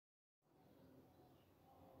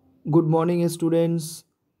Good morning students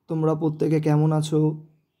তোমরা প্রত্যেকে কেমন আছো?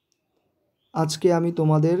 আজকে আমি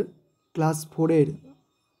তোমাদের ক্লাস 4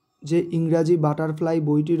 যে ইংরাজি বাটারফ্লাই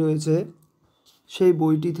বইটি রয়েছে সেই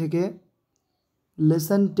বইটি থেকে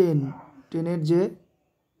লেসন 10 যে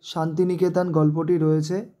শান্তিনিকেতন গল্পটি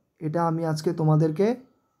রয়েছে এটা আমি আজকে তোমাদেরকে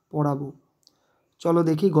পড়াবো। চলো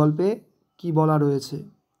দেখি গল্পে কি বলা রয়েছে।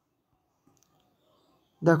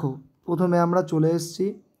 দেখো প্রথমে আমরা চলে এসেছি,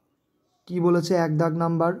 কি বলেছে 1 দাগ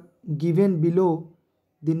number, given below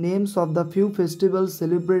the names of the few festivals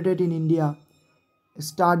celebrated in India.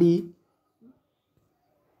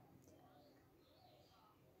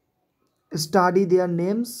 Study their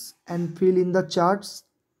names and fill in the charts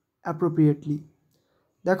appropriately.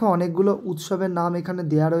 দেখো অনেকগুলো উৎসবের নাম এখানে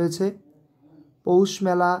দেয়া রয়েছে, পৌষ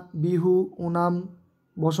মেলা, বিহু, ওনাম,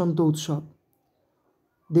 বসন্ত উৎসব।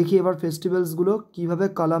 দেখি এবার ফেস্টিভ্যালসগুলো কিভাবে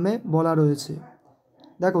কলামে বলা রয়েছে।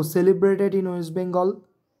 দেখো সেলিব্রেটেড ইন ওয়েস্ট বেঙ্গল,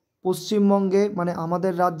 পশ্চিমবঙ্গে মানে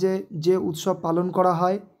আমাদের রাজ্যে যে উৎসব পালন করা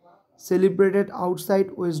হয় সেলিব্রেটেড আউটসাইড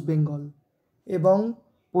ওয়েস্ট বেঙ্গল, এবং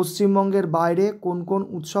পশ্চিমবঙ্গের বাইরে কোন কোন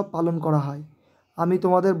উৎসব পালন করা হয় আমি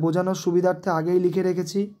তোমাদের বোঝানোর সুবিধার্থে আগেই লিখে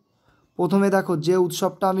রেখেছি। প্রথমে দেখো যে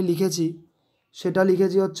উৎসবটা আমি লিখেছি সেটা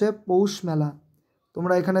লিখেছি হচ্ছে পৌষ মেলা,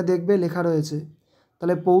 তোমরা এখানে দেখবে লেখা রয়েছে।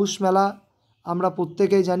 তাহলে পৌষ মেলা আমরা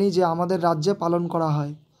প্রত্যেকেই জানি যে আমাদের রাজ্যে পালন করা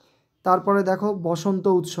হয়। তারপরে দেখো বসন্ত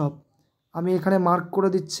উৎসব, আমি এখানে মার্ক করে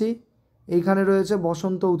দিচ্ছি, এইখানে রয়েছে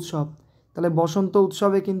বসন্ত উৎসব, তাহলে বসন্ত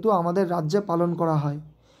উৎসবে কিন্তু আমাদের রাজ্যে পালন করা হয়।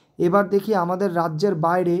 এবার দেখি আমাদের রাজ্যের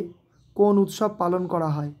বাইরে কোন উৎসব পালন করা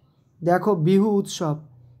হয়। দেখো বিহু উৎসব,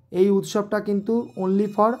 এই উৎসবটা কিন্তু অনলি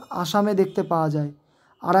ফর আসামে দেখতে পাওয়া যায়।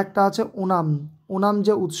 আর একটা আছে ওনাম, ওনাম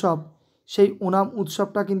যে উৎসব সেই ওনাম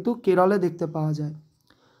উৎসবটা কিন্তু কেরলে দেখতে পাওয়া যায়।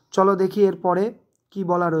 চলো দেখি এরপরে কি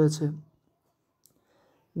বলা রয়েছে।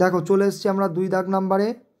 দেখো চলে এসেছি আমরা 2 দাগ নাম্বারে,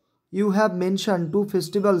 you have mention 2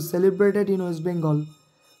 festivals celebrated in West Bengal.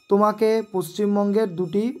 তোমাকে পশ্চিমবঙ্গের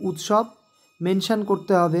 2টি উৎসব মেনশন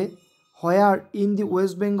করতে হবে। হোয়ার in the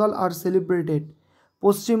West Bengal R celebrated,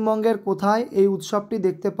 পশ্চিমবঙ্গের কোথায় এই উৎসবটি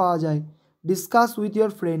দেখতে পাওয়া যায়। ডিসকাস উইথ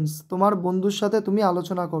ইয়োর ফ্রেন্ডস, তোমার বন্ধুর সাথে তুমি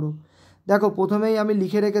আলোচনা করো। দেখো প্রথমেই আমি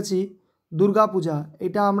লিখে রেখেছি দুর্গাপূজা,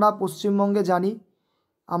 এটা আমরা পশ্চিমবঙ্গে জানি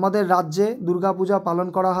আমাদের রাজ্যে দুর্গাপূজা পালন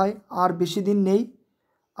করা হয়, আর বেশি দিন নেই,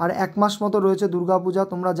 আর 1 মাস মতো রয়েছে দুর্গাপূজা,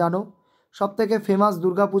 তোমরা জানো। সবথেকে ফেমাস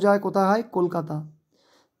দুর্গাপূজা কোথায় হয়? কলকাতা।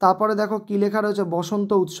 তারপরে দেখো কী লেখা রয়েছে, বসন্ত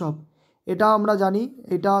উৎসব, এটা আমরা জানি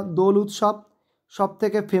এটা দোল উৎসব,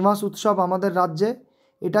 সবথেকে ফেমাস উৎসব আমাদের রাজ্যে,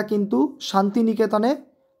 এটা কিন্তু শান্তিনিকেতনে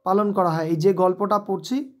পালন করা হয়। এই যে গল্পটা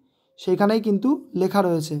পড়ছি সেখানেই কিন্তু লেখা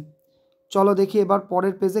রয়েছে। চলো দেখি এবার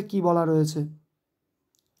পরের পেজে কি বলা রয়েছে।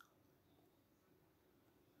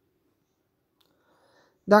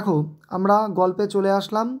 দেখো আমরা গল্পে চলে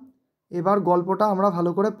আসলাম, এবার গল্পটা আমরা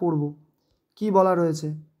ভালো করে পড়ব। কি বলা রয়েছে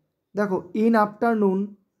দেখো, in afternoon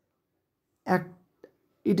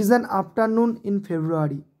it is an afternoon in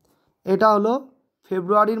February, এটা হলো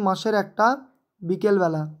ফেব্রুয়ারির মাসের একটা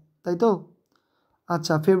বিকেলবেলা, তাই তো?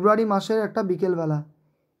 আচ্ছা, ফেব্রুয়ারি মাসের একটা বিকেলবেলা।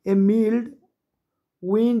 এ মিল্ড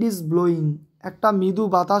উইন্ড ইজ ব্লোয়িং, একটা মৃদু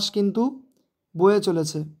বাতাস কিন্তু বয়ে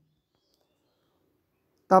চলেছে।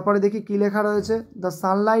 তারপরে দেখি কী লেখা রয়েছে, দ্য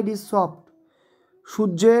সানলাইট ইজ সফট,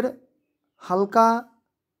 সূর্যের হালকা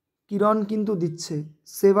কিরণ কিন্তু দিচ্ছে।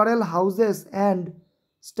 Several houses and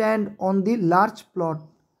stand on the large plot,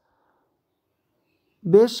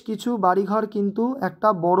 বেশ কিছু বাড়িঘর কিন্তু একটা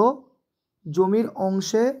বড় জমির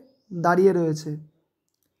অংশে দাঁড়িয়ে রয়েছে।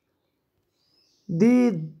 দি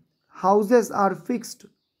houses R fixed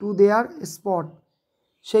to their spot,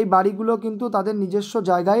 সেই বাড়িগুলো কিন্তু তাদের নিজস্ব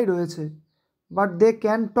জায়গায় রয়েছে। But they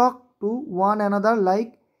can talk to one another like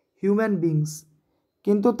human beings,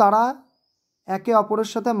 কিন্তু তারা একে অপরের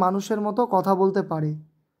সাথে মানুষের মতো কথা বলতে পারে।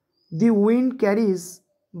 দি উইন্ড ক্যারিজ,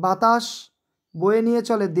 বাতাস বয়ে নিয়ে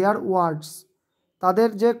চলে দেয়ার ওয়ার্ডস, তাদের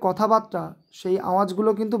যে কথাবার্তা সেই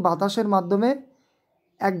আওয়াজগুলো কিন্তু বাতাসের মাধ্যমে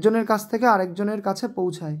একজনের কাছ থেকে আরেকজনের কাছে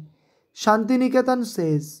পৌঁছায়। শান্তিনিকেতন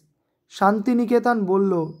সেজ, শান্তিনিকেতন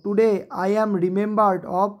বলল, today I am remembered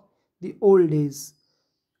of the old days,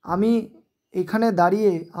 আমি এখানে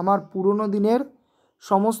দাঁড়িয়ে আমার পুরনো দিনের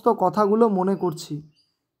সমস্ত কথাগুলো মনে করছি।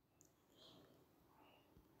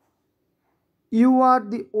 You R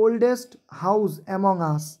the oldest house among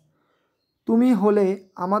আস, তুমি হলে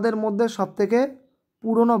আমাদের মধ্যে সবথেকে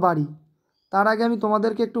পুরনো বাড়ি। তার আগে আমি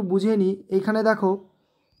তোমাদেরকে একটু বুঝিয়ে নিই। এইখানে দেখো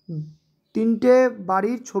 3টে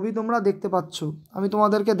বাড়ির ছবি তোমরা দেখতে পাচ্ছ, আমি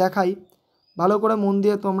তোমাদেরকে দেখাই, ভালো করে মন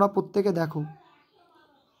দিয়ে তোমরা প্রত্যেকে দেখো।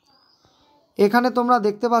 এখানে তোমরা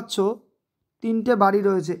দেখতে পাচ্ছ 3টে বাড়ি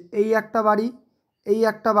রয়েছে, এই একটা বাড়ি, এই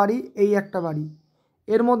একটা বাড়ি, এই একটা বাড়ি।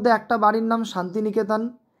 এর মধ্যে একটা বাড়ির নাম শান্তিনিকেতন,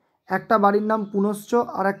 একটা বাড়ির নাম পুনশ্চ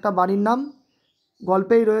আর একটা বাড়ির নাম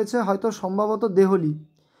গল্পেই রয়েছে, হয়তো সম্ভবত দেহলি।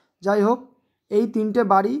 যাই হোক, এই তিনটে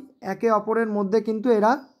বাড়ি একে অপরের মধ্যে কিন্তু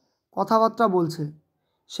এরা কথাবার্তা বলছে,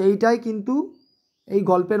 সেইটাই কিন্তু এই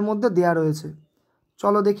গল্পের মধ্যে দেয়া রয়েছে।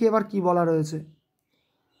 চলো দেখি এবার কি বলা রয়েছে।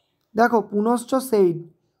 দেখো, পুনশ্চ সেইড,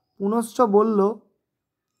 পুনশ্চ বলল,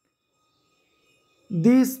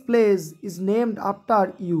 this place is named after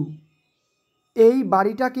you. এই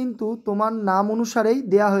বাড়িটা কিন্তু তোমার নাম অনুসারেই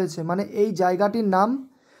দেয়া হয়েছে, মানে এই জায়গাটির নাম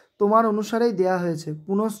তোমার অনুসারেই দেয়া হয়েছে।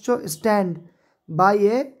 পুনশ্চ stand by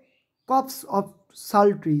A corps of শাল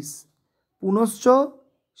ট্রিজ। পুনশ্চ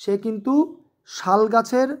সে কিন্তু শাল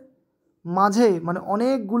গাছের মাঝে, মানে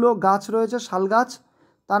অনেকগুলো গাছ রয়েছে শাল গাছ,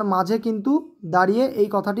 তার মাঝে কিন্তু দাঁড়িয়ে এই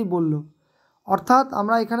কথাটি বলল। অর্থাৎ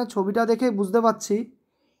আমরা এখানে ছবিটা দেখে বুঝতে পারছি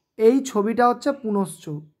এই ছবিটা হচ্ছে পুনশ্চ।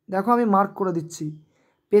 দেখো আমি মার্ক করে দিচ্ছি,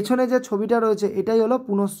 পেছনে যে ছবিটা রয়েছে এটাই হলো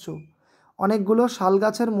পুনশ্চ। অনেকগুলো শাল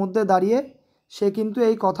গাছের মধ্যে দাঁড়িয়ে সে কিন্তু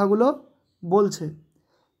এই কথাগুলো বলছে।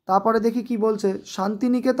 তারপরে দেখি কি বলছে।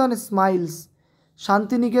 শান্তিনিকেতন স্মাইলস,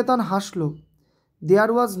 শান্তিনিকেতন হাসলো। দেয়ার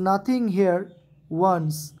ওয়াজ নাথিং হেয়ার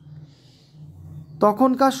ওয়ান্স,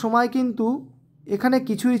 তখনকার সময় কিন্তু এখানে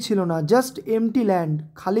কিছুই ছিল না, জাস্ট এমটি ল্যান্ড,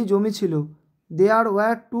 খালি জমি ছিল। দেয়ার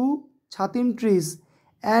wire two ছাতিম trees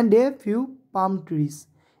and a few palm trees,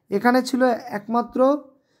 এখানে ছিল একমাত্র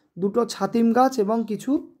দুটো ছাতিম গাছ এবং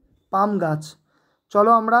কিছু পাম গাছ।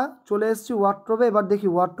 চলো আমরা চলে এসেছি ওয়ার্ড্রোবে, এবার দেখি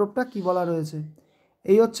ওয়ার্ড্রোবটা কী বলা রয়েছে।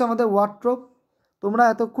 এই হচ্ছে আমাদের ওয়ার্ড্রোব। তোমরা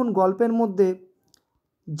এতক্ষণ গল্পের মধ্যে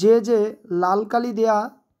যে যে লাল কালি দেয়া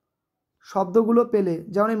শব্দগুলো পেলে,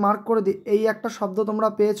 যেমন আমি মার্ক করে দিই, এই একটা শব্দ তোমরা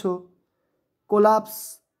পেয়েছো কোলাপস,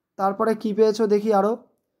 তারপরে কি পেয়েছো দেখি আরও,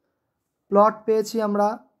 প্লট পেয়েছি আমরা,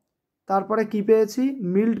 তারপরে কি পেয়েছি,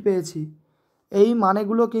 মিল্ড পেয়েছি। এই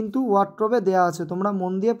মানেগুলো কিন্তু ওয়ার্ড্রোবে দেয়া আছে, তোমরা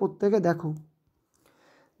মন দিয়ে প্রত্যেকে দেখো।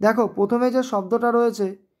 দেখো প্রথমে যে শব্দটা রয়েছে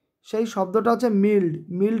সেই শব্দটা হচ্ছে মিল্ড।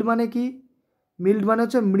 মিল্ড মানে কি? মিল্ড মানে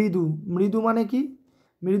হচ্ছে মৃদু। মৃদু মানে কি?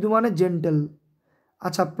 মৃদু মানে জেন্টেল।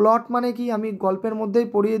 আচ্ছা, প্লট মানে কি? আমি গল্পের মধ্যেই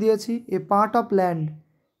পড়িয়ে দিয়েছি, এ পার্ট অফ ল্যান্ড,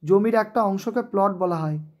 জমির একটা অংশকে প্লট বলা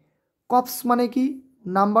হয়। কপস মানে কি?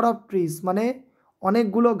 নাম্বার অফ ট্রিজ, মানে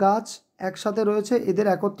অনেকগুলো গাছ একসাথে রয়েছে, এদের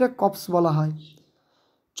একত্রে কপস বলা হয়।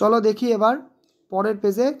 চলো দেখি এবার পরের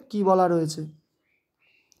পেজে কি বলা রয়েছে।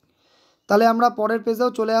 তাহলে আমরা পরের পেজেও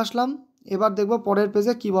চলে আসলাম, এবার দেখব পরের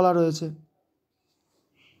পেজে কি বলা রয়েছে।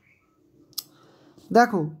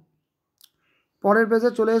 দেখো পরের পেজে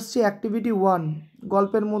চলে এসেছি, অ্যাক্টিভিটি 1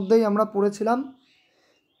 গল্পের মধ্যেই আমরা পড়েছিলাম।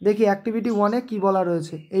 দেখি অ্যাক্টিভিটি 1-এ কী বলা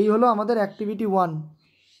রয়েছে। এই হলো আমাদের অ্যাক্টিভিটি 1।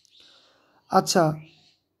 আচ্ছা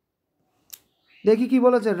দেখি কি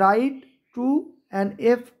বলেছে। Right true and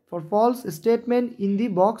F for false statement in the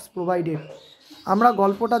box provided. আমরা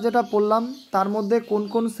গল্পটা যেটা পড়লাম তার মধ্যে কোন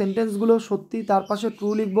কোন সেন্টেন্সগুলো সত্যি তার পাশে ট্রু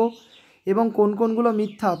লিখব, এবং কোন কোনগুলো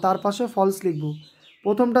মিথ্যা তার পাশে ফলস লিখব।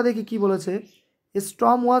 প্রথমটা দেখি কি বলেছে।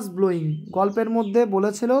 স্টর্ম ওয়াজ ব্লোয়িং, গল্পের মধ্যে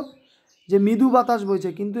বলেছিল যে মৃদু বাতাস বইছে,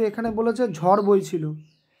 কিন্তু এখানে বলেছে ঝড় বইছিল,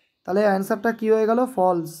 তাহলে অ্যান্সারটা কী হয়ে গেল,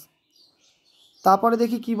 ফলস। তারপরে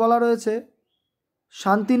দেখি কি বলা রয়েছে।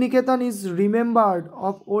 Santiniketan is remembered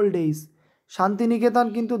of old days, Santiniketan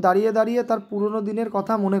কিন্তু দাঁড়িয়ে দাঁড়িয়ে তার পুরনো দিনের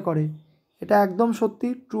কথা মনে করে, এটা একদম সত্যি,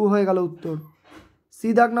 ট্রু হয়ে গেল উত্তর। সি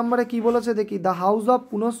দাগ নম্বরে কী বলেছে দেখি। The house of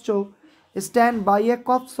Punashcha stand by A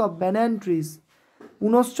corps of ব্যানান trees,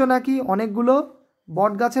 পুনশ্চ নাকি অনেকগুলো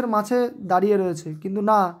বট গাছের মাঝে দাঁড়িয়ে রয়েছে, কিন্তু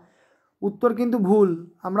না, উত্তর কিন্তু ভুল।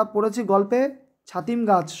 আমরা পড়েছি গল্পে ছাতিম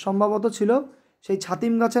গাছ সম্ভবত ছিল, সেই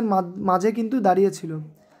ছাতিম গাছের মাঝে কিন্তু দাঁড়িয়েছিল।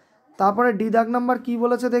 তারপরে ডি দাগ নাম্বার কী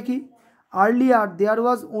বলেছে দেখি। Earlier there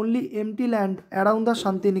was only MT land around the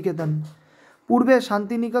Santiniketan, পূর্বে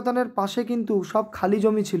শান্তিনিকেতনের পাশে কিন্তু সব খালি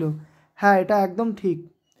জমি ছিল। হ্যাঁ, এটা একদম ঠিক,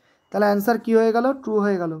 তাহলে অ্যান্সার কী হয়ে গেল, ট্রু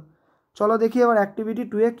হয়ে গেল। চলো দেখি এবার অ্যাক্টিভিটি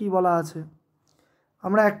 2-এ কী বলা আছে।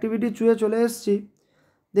 আমরা অ্যাক্টিভিটি 2-এ চলে এসেছি,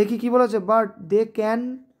 দেখি কি বলেছে। But they can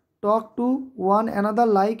talk to one another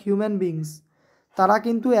like human beings, তারা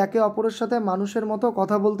কিন্তু একে অপরের সাথে মানুষের মতো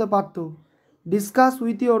কথা বলতে পারত। Discuss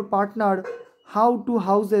with your partner how to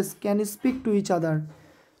houses can speak to each other,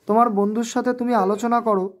 তোমার বন্ধুর সাথে তুমি আলোচনা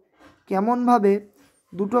করো কেমনভাবে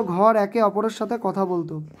দুটো ঘর একে অপরের সাথে কথা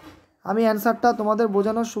বলতো। আমি অ্যান্সারটা তোমাদের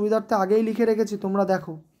বোঝানোর সুবিধার্থে আগেই লিখে রেখেছি, তোমরা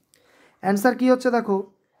দেখো অ্যান্সার কী হচ্ছে। দেখো,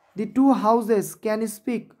 দি two houses can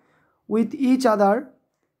speak with each other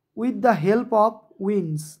with the help of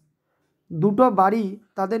winds, দুটো বাড়ি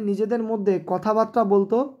তাদের নিজেদের মধ্যে কথাবার্তা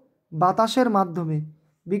বলতো বাতাসের মাধ্যমে।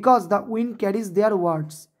 বিকজ দ্য উইন্ড ক্যারিজ দেয়ার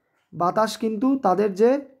ওয়ার্ডস, বাতাস কিন্তু তাদের যে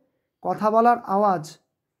কথা বলার আওয়াজ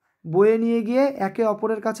বয়ে নিয়ে গিয়ে একে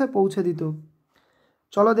অপরের কাছে পৌঁছে দিত।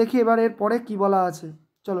 চলো দেখি এবার এর পরে কী বলা আছে।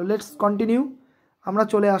 চলো লেটস কন্টিনিউ, আমরা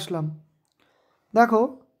চলে আসলাম। দেখো,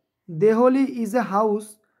 Deoli is a house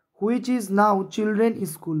which is now children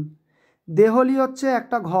school. Deoli হচ্ছে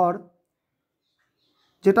একটা ঘর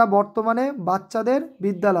যেটা বর্তমানে বাচ্চাদের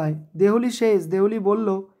বিদ্যালয়। দেহলি শেষ, দেহলি বলল,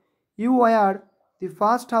 you were the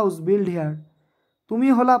first house build here. তুমি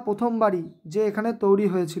হলা প্রথম বাড়ি যে এখানে তৈরি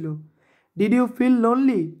হয়েছিল। Did you feel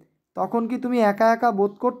lonely? তখন কি তুমি একা একা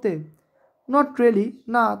বোধ করতে? নট রিয়েলি,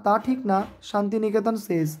 না তা ঠিক না। শান্তিনিকেতন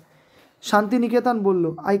শেষ, শান্তিনিকেতন বলল,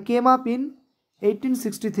 আই কেম আপ ইন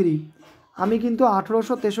 1863। আমি কিন্তু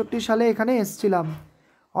 1863 সালে এখানে এসেছিলাম।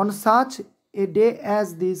 On such a day as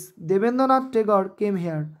this Debendranath Tagore came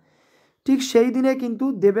here. ঠিক সেই দিনে কিন্তু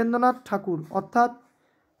দেবেন্দ্রনাথ ঠাকুর, অর্থাৎ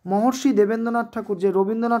মহর্ষি দেবেন্দ্রনাথ ঠাকুর, যে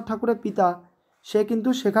রবীন্দ্রনাথ ঠাকুরের পিতা, সে কিন্তু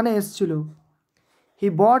সেখানে এসেছিল। হি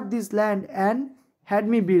বট this land and had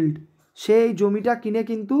me build. সে এই জমিটা কিনে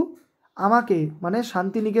কিন্তু আমাকে, মানে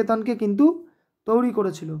শান্তিনিকেতনকে কিন্তু তৈরি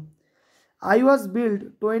করেছিল। I was build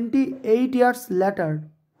 28 years letter,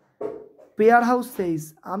 pair house says.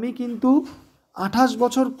 আমি কিন্তু 28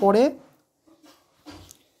 বছর পরে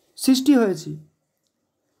সৃষ্টি হয়েছি।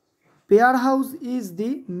 Pair house is the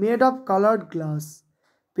made of coloured glass.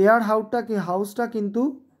 Pair হাউসটা কিন্তু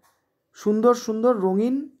সুন্দর সুন্দর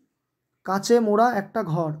রঙিন কাচে মোড়া একটা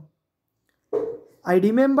ঘর। I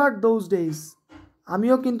remember those days.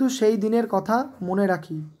 আমিও কিন্তু সেই দিনের কথা মনে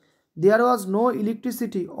রাখি। দেয়ার was no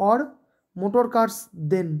electricity or motor curse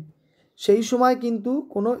দেন। সেই সময় কিন্তু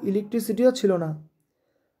কোনো ইলেকট্রিসিটিও ছিল না।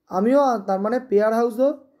 আমিও, তার মানে পেয়ার হাউসও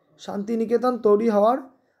শান্তিনিকেতন তৈরি হওয়ার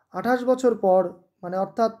 28 বছর পর, মানে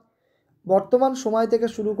অর্থাৎ বর্তমান সময় থেকে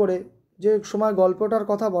শুরু করে যে সময় গল্পটার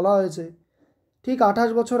কথা বলা হয়েছে, ঠিক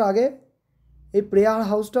 28 বছর আগে এই প্রেয়ার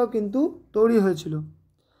হাউসটাও কিন্তু তৈরি হয়েছিল।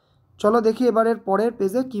 চলো দেখি এবারের পরের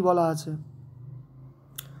পেজে কি বলা আছে।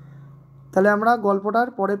 তাহলে আমরা গল্পটার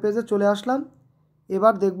পরের পেজে চলে আসলাম।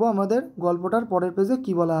 এবার দেখব আমাদের গল্পটার পরের পেজে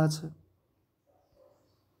কি বলা আছে।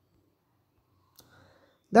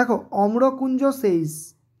 দেখো, অম্রকুঞ্জ সেইস।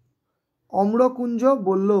 অম্রকুঞ্জ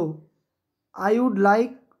বলল, I would like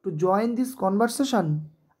to join this conversation.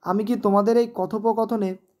 আমি কি তোমাদের এই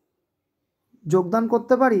কথোপকথনে যোগদান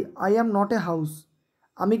করতে পারি? I am not a house.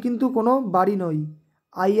 আমি কিন্তু কোনো বাড়ি নই।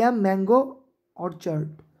 I am mango orchard.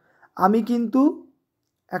 আমি কিন্তু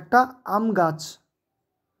একটা আম গাছ,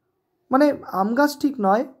 মানে আম গাছ ঠিক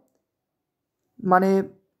নয়, মানে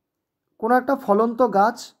কোনো একটা ফলন্ত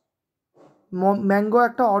গাছ। ম্যাঙ্গো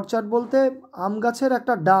একটা অর্চার্ড বলতে আম গাছের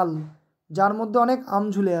একটা ডাল যার মধ্যে অনেক আম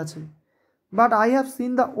ঝুলে আছে। But I have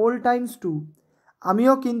seen the old Times two.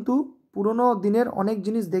 আমিও কিন্তু পুরনো দিনের অনেক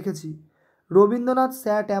জিনিস দেখেছি। রবীন্দ্রনাথ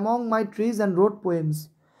স্যাট among my trees and road poems.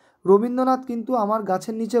 Rabindranath কিন্তু আমার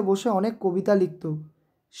গাছের নিচে বসে অনেক কবিতা লিখত।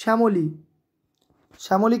 শ্যামলী,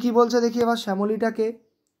 শ্যামলী কি বলছে দেখি এবার শ্যামলীটাকে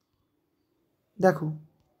দেখো।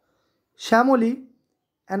 শ্যামলী,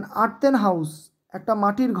 অ্যান আর্থেন হাউস, একটা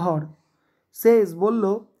মাটির ঘর। সেজ বলল,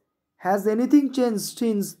 has anything change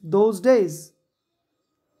since those days.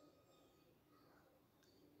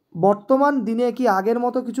 বর্তমান দিনে কি আগের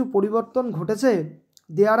মতো কিছু পরিবর্তন ঘটেছে?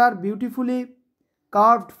 দেয়ার আর beautifully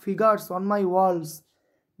curved figures on my Waals.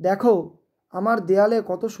 দেখো, আমার দেয়ালে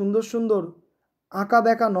কত সুন্দর সুন্দর আঁকা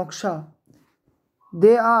বেঁকা নকশা।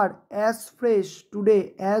 দে আর as fresh today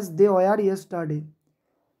as they were yesterday.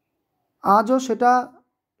 আজও সেটা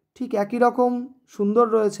ঠিক একই রকম সুন্দর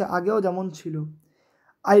রয়েছে, আগেও যেমন ছিল।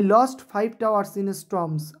 I lost 5 towers in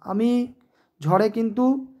storms. আমি ঝড়ে কিন্তু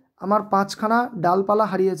আমার 5খানা ডালপালা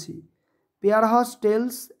হারিয়েছি। Pair house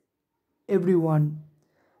tales everyone.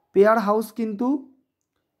 Pair house কিন্তু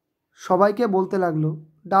সবাইকে বলতে লাগলো।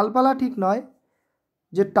 ডালপালা ঠিক নয়,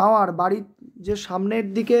 যে টাওয়ার, বাড়ির যে সামনের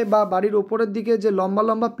দিকে বা বাড়ির ওপরের দিকে যে লম্বা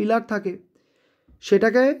লম্বা পিলার থাকে,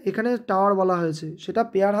 সেটাকে এখানে টাওয়ার বলা হয়েছে, সেটা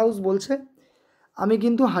পেয়ার হাউস বলছে। আমি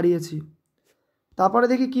কিন্তু হারিয়েছি। তারপরে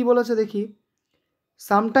দেখি কি বলেছে দেখি।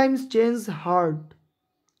 Sometimes change heart.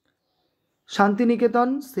 শান্তিনিকেতন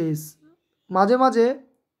শেষ। মাঝে মাঝে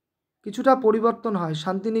কিছুটা পরিবর্তন হয়।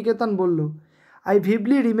 শান্তিনিকেতন বলল, I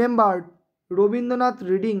ভিভলি remembered Rabindranath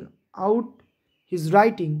reading out his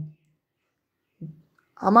writing.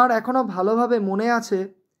 আমার এখনও ভালোভাবে মনে আছে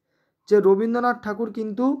যে রবীন্দ্রনাথ ঠাকুর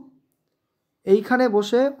কিন্তু এইখানে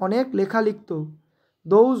বসে অনেক লেখা লিখত।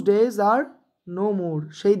 Those days R no more.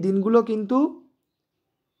 সেই দিনগুলো কিন্তু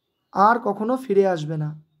আর কখনো ফিরে আসবে না।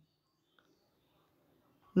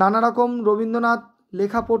 নানা রকম রবীন্দ্রনাথ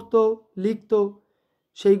লেখা পড়তো, লিখত,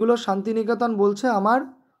 সেইগুলো শান্তিনিকেতন বলছে আমার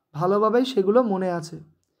ভালোভাবেই সেগুলো মনে আছে।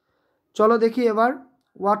 চলো দেখি এবার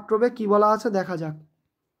ওয়ার্ডরোবে কী বলা আছে দেখা যাক।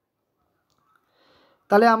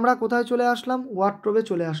 তাহলে আমরা কোথায় চলে আসলাম? ওয়ার্ডরোবে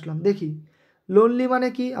চলে আসলাম। দেখি, লোনলি মানে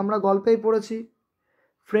কি আমরা গল্পেই পড়েছি।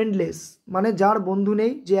 ফ্রেন্ডলেস মানে যার বন্ধু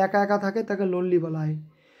নেই, যে একা একা থাকে তাকে লোনলি বলা হয়।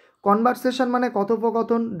 কনভারসেশন মানে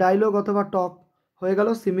কথোপকথন, ডায়লগ অথবা টক। হয়ে গেল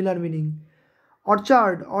সিমিলার মিনিং।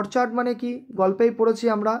 অর্চার্ড, অর্চার্ড মানে কি গল্পেই পড়েছি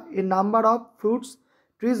আমরা, এ number of fruits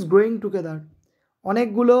trees growing together,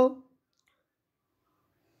 অনেকগুলো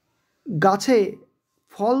গাছে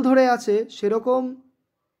ফল ধরে আছে সেরকম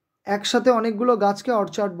একসাথে অনেকগুলো গাছকে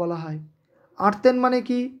অর্চার্ড বলা হয়। আর্তেন মানে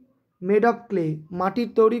কি মেড অফ ক্লে, মাটির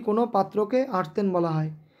তৈরি কোনো পাত্রকে আর্তেন বলা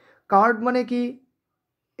হয়। কার্ড মানে কি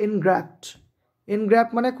এনগ্রাফট,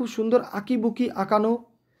 এনগ্রাফট মানে খুব সুন্দর আঁকিবুকি আঁকানো,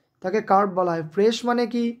 তাকে কার্ড বলা হয়। ফ্রেশ মানে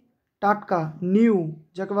কি টাটকা, নিউ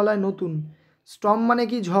যাকে বলা হয় নতুন। স্টর্ম মানে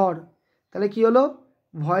কি ঝড়, তাহলে কি হলো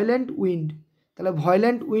ভয়েলেন্ট উইন্ড, তাহলে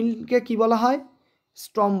ভয়েলেন্ট উইন্ডকে কি বলা হয়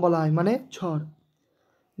স্টর্ম বলা হয় মানে ঝড়।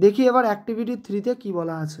 দেখি এবার অ্যাক্টিভিটি 3-তে কী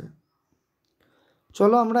বলা আছে।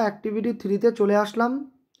 চলো আমরা অ্যাক্টিভিটি 3-তে চলে আসলাম।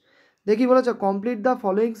 দেখি বলেছে complete the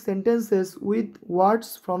following sentences with words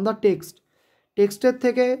from the text, টেক্সটের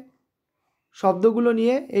থেকে শব্দগুলো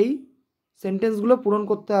নিয়ে এই সেন্টেন্সগুলো পূরণ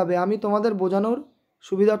করতে হবে। আমি তোমাদের বোঝানোর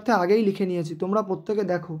সুবিধার্থে আগেই লিখে নিয়েছি, তোমরা প্রত্যেকে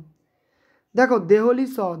দেখো। দেখো দেহলি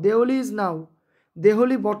স, দেহলি ইজ নাও,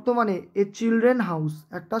 দেহলি বর্তমানে এ চিলড্রেন হাউস,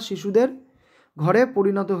 একটা শিশুদের ঘরে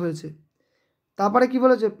পরিণত হয়েছে। তারপরে কি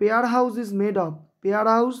বলেছে pair house is made of, pair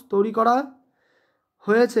house তৈরি করা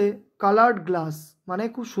হয়েছে কালার্ড গ্লাস মানে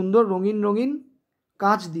খুব সুন্দর রঙিন রঙিন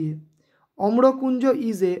কাঁচ দিয়ে। অম্রকুঞ্জ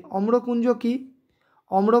ইজ এ, অম্রকুঞ্জ কি,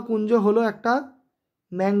 অম্রকুঞ্জ হলো একটা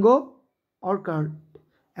ম্যাঙ্গো অর্কার্ড,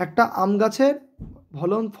 একটা আম গাছের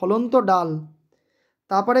ফলন্ত ডাল।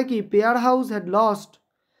 তারপরে কি pair house had lost,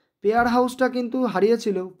 pair হাউসটা কিন্তু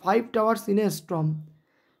হারিয়েছিল 5 টাওয়ার্স ইন এ স্টর্ম,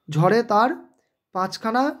 ঝড়ে তার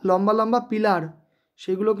 5খানা লম্বা লম্বা পিলার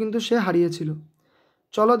সেগুলো কিন্তু সে হারিয়েছিল।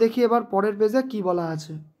 চলো দেখি এবার পরের পেজে কি বলা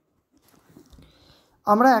আছে।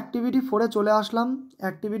 আমরা অ্যাক্টিভিটি 4-এ চলে আসলাম।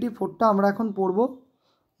 অ্যাক্টিভিটি 4টা আমরা এখন পড়ব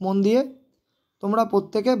মন দিয়ে, তোমরা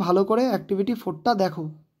প্রত্যেকে ভালো করে অ্যাক্টিভিটি 4টা দেখো।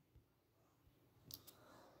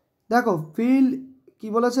 দেখো ফিল কি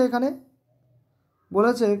বলেছে এখানে,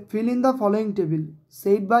 বলেছে fill in the following table,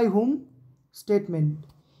 shed by hmm statement,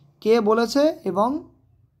 কে বলেছে এবং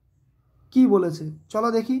কি বলেছে। চলো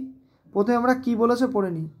দেখি প্রথমে আমরা কি বলেছে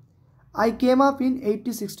পড়ে নিই। আই কেম আপ ইন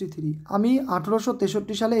 1863, আমি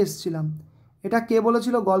 1863 সালে এসেছিলাম, এটা কে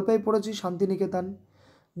বলেছিল গল্পেই পড়েছি শান্তিনিকেতন।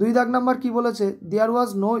 2 দাগ নাম্বার কি বলেছে দেয়ার was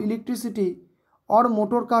no electricity or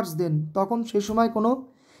motor curse দেন, তখন সেই সময় কোনো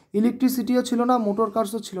ইলেকট্রিসিটিও ছিল না মোটর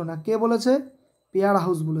কার্সও ছিল না, কে বলেছে পেয়ার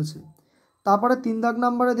হাউস বলেছে। তারপরে 3 দাগ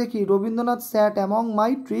নাম্বারে দেখি রবীন্দ্রনাথ স্যাট among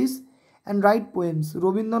my trees and write poems,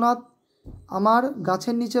 Rabindranath আমার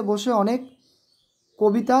গাছের নিচে বসে অনেক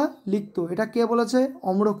কবিতা লিখত, এটা কে বলেছে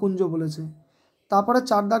অম্রকুঞ্জ বলেছে। তারপরে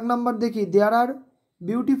 4 দাগ নাম্বার দেখি দেয়ার আর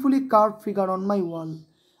beautifully curve figure on my ওয়াল,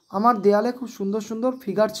 আমার দেয়ালে খুব সুন্দর সুন্দর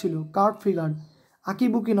ফিগার ছিল, কার্ভ ফিগার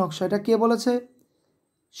আঁকিবুকি নকশা, এটা কে বলেছে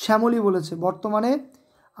শ্যামলী বলেছে, বর্তমানে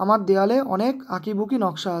আমার দেয়ালে অনেক আঁকিবুকি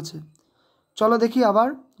নকশা আছে। চলো দেখি আবার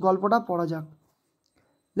গল্পটা পড়া যাক।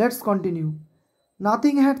 Let's continue.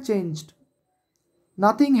 Nothing had changed,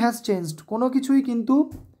 nothing has changed, কোনো কিছুই কিন্তু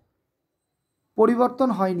পরিবর্তন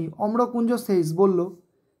হয়নি। অম্রকুঞ্জ সেইজ বলল,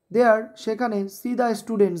 দেয়ার সেখানে, সি দ্য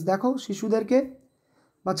স্টুডেন্টস দেখো শিশুদেরকে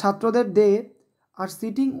বা ছাত্রদের, দে আর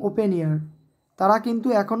সিটিং ওপেন ইয়ার তারা কিন্তু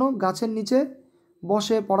এখনও গাছের নিচে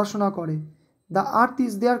বসে পড়াশোনা করে। The earth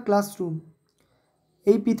is there classroom,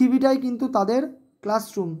 এই পৃথিবীটাই কিন্তু তাদের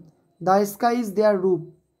classroom. The sky is there roof,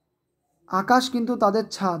 আকাশ কিন্তু তাদের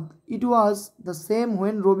ছাদ। ইট was the same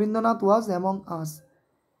when Rabindranath was among আস,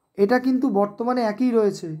 এটা কিন্তু বর্তমানে একই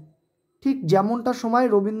রয়েছে ঠিক যেমনটা সময়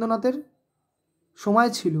রবীন্দ্রনাথের সময়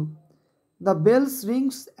ছিল। দ্য বেলস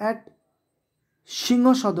রিংস অ্যাট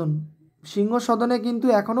সিংহসদন, সিংহসদনে কিন্তু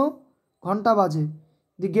এখনও ঘণ্টা বাজে।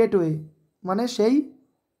 দি গেটওয়ে মানে সেই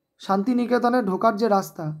শান্তিনিকেতনে ঢোকার যে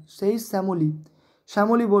রাস্তা, সেই শ্যামলী,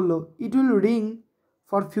 শ্যামলী বলল it will ring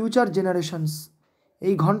for future generations,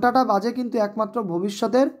 এই ঘণ্টাটা বাজে কিন্তু একমাত্র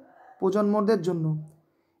ভবিষ্যতের প্রজন্মদের জন্য।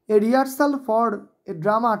 এ rehearsal for a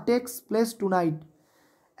drama takes place to night,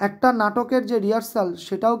 একটা নাটকের যে রিহার্সাল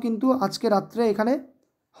সেটাও কিন্তু আজকে রাত্রে এখানে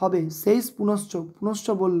হবে। সেইস পুনশ্চ, পুনশ্চ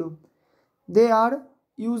বলল দে আর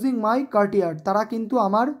ইউজিং মাই কার্টিয়ার, তারা কিন্তু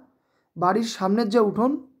আমার বাড়ির সামনের যে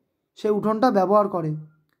উঠোন সেই উঠোনটা ব্যবহার করে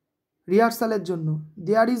রিহার্সালের জন্য।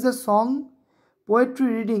 There is a song poetry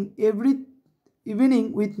reading every evening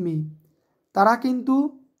with me, তারা কিন্তু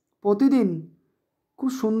প্রতিদিন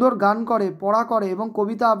খুব সুন্দর গান করে, পড়া করে এবং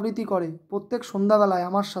কবিতা আবৃত্তি করে প্রত্যেক সন্ধ্যাবেলায়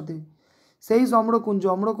আমার সাথে। সেইজ অম্রকুঞ্জ,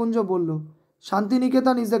 অম্রকুঞ্জ বলল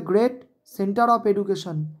Santiniketan is a great centre of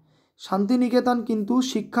education, Santiniketan কিন্তু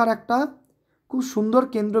শিক্ষার একটা খুব সুন্দর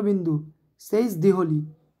কেন্দ্রবিন্দু। সেইজ দেহলি,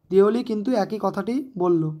 দেহলি কিন্তু একই কথাটি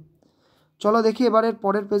বলল। চলো দেখি এবারের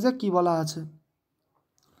পরের পেজে কি বলা আছে।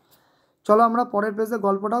 চলো আমরা পরের পেজে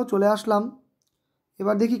গল্পটাও চলে আসলাম।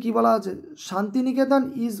 এবার দেখি কি বলা আছে। Santiniketan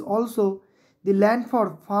is also the land for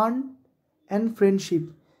fun and friendship.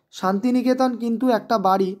 Santiniketan কিন্তু একটা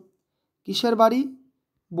বাড়ি, কিসের বাড়ি?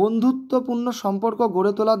 বন্ধুত্বপূর্ণ সম্পর্ক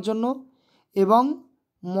গড়ে তোলার জন্য এবং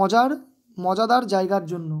মজাদার জায়গার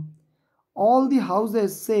জন্য। All the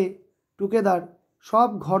houses say together, সব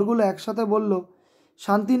ঘরগুলো একসাথে বলল,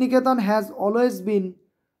 Santiniketan has always been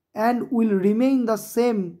and will remain the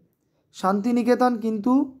same. Santiniketan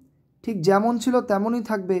কিন্তু ঠিক যেমন ছিল তেমনই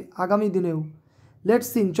থাকবে আগামী দিনেও। লেটস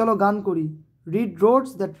সিং, চলো গান করি। Read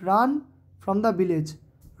Rhodes that run from the village.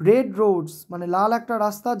 Red Rhodes মানে লাল একটা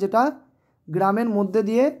রাস্তা যেটা গ্রামের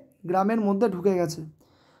মধ্যে ঢুকে গেছে।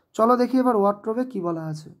 চলো দেখি এবার ওয়ার্ডরোবে কী বলা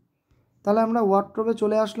আছে। তাহলে আমরা ওয়ার্ডরোবে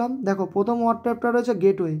চলে আসলাম। দেখো প্রথম ওয়ার্ডরোবটা রয়েছে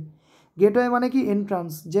গেটওয়ে। গেটওয়ে মানে কি?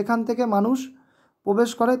 এন্ট্রান্স, যেখান থেকে মানুষ প্রবেশ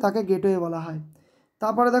করে তাকে গেটওয়ে বলা হয়।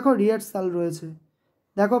 তারপরে দেখো রিহার্সাল রয়েছে।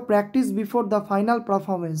 দেখো practice before the final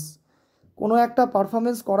performance. কোনো একটা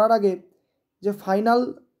পারফরমেন্স করার আগে যে ফাইনাল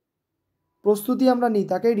প্রস্তুতি আমরা নিই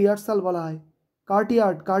তাকে রিহার্সাল বলা হয়।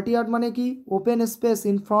 কার্টিয়ার্ড, কার্টিয়ার্ড মানে কি? Open space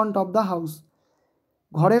in front of the house,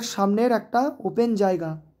 ঘরের সামনের একটা ওপেন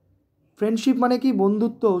জায়গা। ফ্রেন্ডশিপ মানে কি?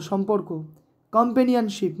 বন্ধুত্ব, সম্পর্ক।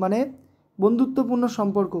 কম্পেনিয়নশিপ মানে বন্ধুত্বপূর্ণ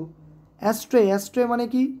সম্পর্ক। অ্যাস্ট্রে, অ্যাস্ট্রে মানে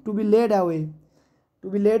কি? Two B lead away. Two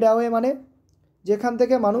B lead away মানে যেখান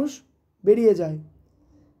থেকে মানুষ বেরিয়ে যায়,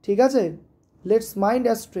 ঠিক আছে। লেটস মাইন্ড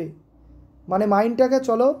অ্যাস্ট্রে মানে মাইন্ডটাকে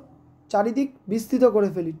চলো চারিদিক বিস্তৃত করে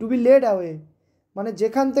ফেলি। টু বি লেড অ্যাওয়ে মানে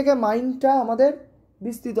যেখান থেকে মাইন্ডটা আমাদের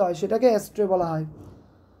বিস্তৃত হয় সেটাকে অ্যাস্ট্রে বলা হয়।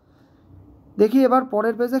 দেখি এবার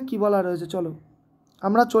পরের পেজে কী বলা রয়েছে। চলো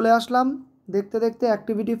আমরা চলে আসলাম দেখতে দেখতে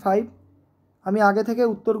অ্যাক্টিভিটি 5। আমি আগে থেকে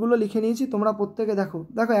উত্তরগুলো লিখে নিয়েছি, তোমরা প্রত্যেকে দেখো।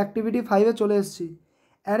 দেখো অ্যাক্টিভিটি 5-এ চলে এসেছি।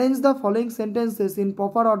 Arrange the following sentences in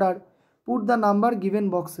proper order, put the number given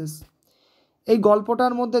boxes. এই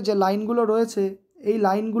গল্পটার মধ্যে যে লাইনগুলো রয়েছে এই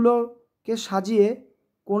লাইনগুলোকে সাজিয়ে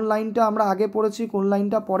কোন লাইনটা আমরা আগে পড়েছি কোন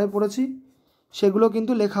লাইনটা পরে পড়েছি সেগুলো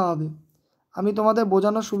কিন্তু লেখা হবে। আমি তোমাদের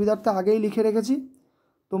বোঝানোর সুবিধার্থে আগেই লিখে রেখেছি,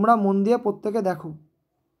 তোমরা মন দিয়ে প্রত্যেকে দেখো।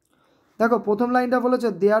 দেখো প্রথম লাইনটা বলেছে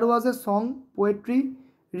দেয়ার ওয়াজ a song poetry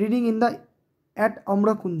reading in the at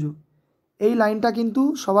অম্রকুঞ্জ। এই লাইনটা কিন্তু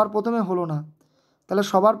সবার প্রথমে হলো না। তাহলে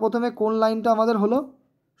সবার প্রথমে কোন লাইনটা আমাদের হলো?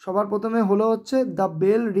 সবার প্রথমে হলো হচ্ছে দ্য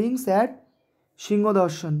বেল রিংস অ্যাট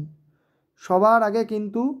সিংহদর্শন। সবার আগে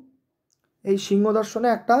কিন্তু এই সিংহদর্শনে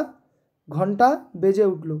একটা ঘন্টা বেজে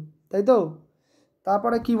উঠলো, তাই তো।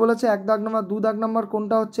 তারপরে কি বলেছে? 1 দাগ নম্বর, 2 দাগ নম্বর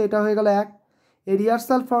কোনটা হচ্ছে? এটা হয়ে গেল 1। এ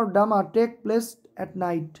rehearsal for drama take place at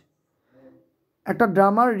night. একটা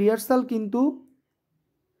ড্রামার রিহার্সাল কিন্তু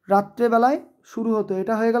রাত্রেবেলায় শুরু হতো,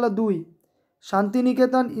 এটা হয়ে গেল 2।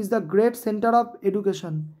 Santiniketan is the great centre of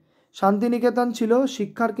education. Santiniketan ছিল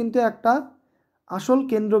শিক্ষার কিন্তু একটা আসল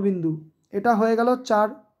কেন্দ্রবিন্দু, এটা হয়ে গেল 4।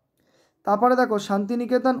 তারপরে দেখো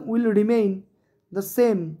Santiniketan will remain the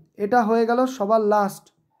same, এটা হয়ে গেল সবার লাস্ট,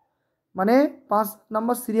 মানে 5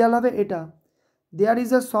 নম্বর সিরিয়াল হবে এটা। There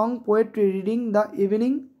is a song poetry reading the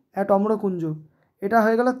evening at অম্রকুঞ্জ, এটা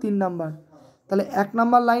হয়ে গেল 3 নাম্বার। তাহলে 1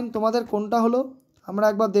 নাম্বার লাইন তোমাদের কোনটা হলো আমরা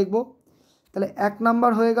একবার দেখব। তাহলে 1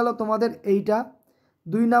 নাম্বার হয়ে গেল তোমাদের এইটা,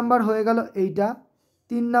 2 নাম্বার হয়ে গেল এইটা,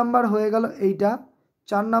 3 নাম্বার হয়ে গেল এইটা,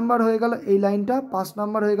 4 নাম্বার হয়ে গেল এই লাইনটা, 5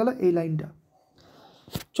 নাম্বার হয়ে গেল এই লাইনটা।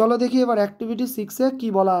 চলো দেখি এবার অ্যাক্টিভিটি 6-এ কী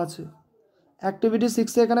বলা আছে। অ্যাক্টিভিটি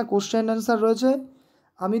 6-এ এখানে কোশ্চেন অ্যান্সার রয়েছে,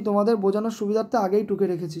 আমি তোমাদের বোঝানোর সুবিধার্থে আগেই টুকে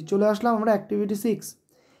রেখেছি। চলে আসলাম আমরা activity 6।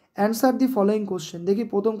 Answer the following question. দেখি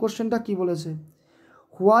প্রথম কোশ্চেনটা কী বলেছে।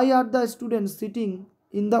 Why are the students sitting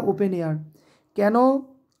in the open air. কেন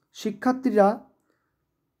শিক্ষার্থীরা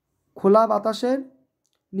খোলা বাতাসের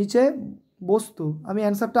নিচে বসতো? আমি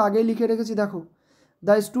অ্যান্সারটা আগেই লিখে রেখেছি, দেখো।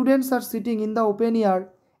 The students are sitting in the open air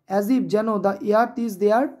as if, যেন the এয়ার্থ is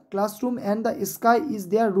there classroom and the sky is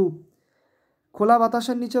there roof. খোলা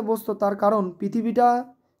বাতাসের নিচে বসতো তার কারণ পৃথিবীটা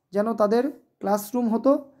যেন তাদের ক্লাসরুম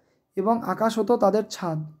হতো এবং আকাশ হতো তাদের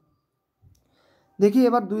ছাদ। দেখি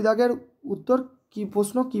এবার 2 দাগের উত্তর কি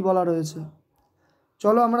প্রশ্ন কি বলা রয়েছে।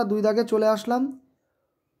 চলো আমরা 2 দাগে চলে আসলাম।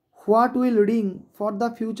 What will ring for the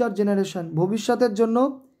future generation. ভবিষ্যতের জন্য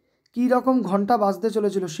কী রকম ঘন্টা বাজতে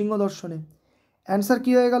চলেছিল সিংহদর্শনে? অ্যান্সার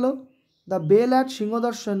কী হয়ে গেল? The bell at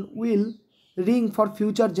সিংহদর্শন will ring for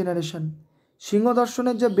future generation.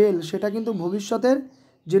 সিংহদর্শনের যে বেল সেটা কিন্তু ভবিষ্যতের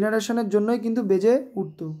জেনারেশনের জন্যই কিন্তু বেজে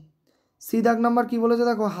উঠত। সি দাগ নাম্বার কী বলেছে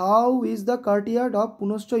দেখো। How is the কার্টিয়ার্ড of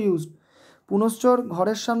Punashcha used. পুনশ্চর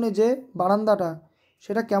ঘরের সামনে যে বারান্দাটা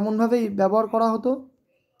সেটা কেমনভাবে ব্যবহার করা হতো?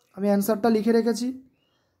 আমি অ্যান্সারটা লিখে রেখেছি,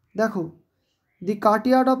 দেখো। দি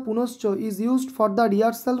কার্টিয়ার্ড of Punashcha is used for the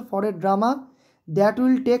rehearsal for a drama that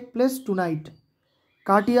will take place tonight.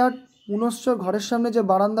 কার্টিয়ার্ড পুনশ্চর ঘরের সামনে যে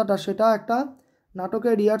বারান্দাটা সেটা একটা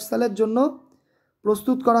নাটকের রিহার্সালের জন্য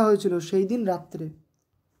প্রস্তুত করা হয়েছিল সেই দিন রাত্রে।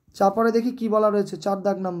 তারপরে দেখি কি বলা রয়েছে 4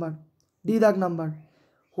 দাগ নাম্বার, ডি দাগ number.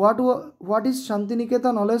 What is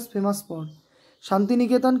Santiniketan always famous for?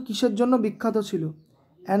 Santiniketan কিসের জন্য বিখ্যাত ছিল?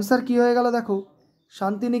 অ্যান্সার কি হয়ে গেল দেখো,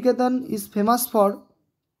 শান্তিনিকেতন ইজ ফেমাস ফর,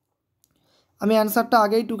 আমি অ্যান্সারটা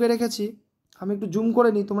আগেই টুকে রেখেছি, আমি একটু জুম করে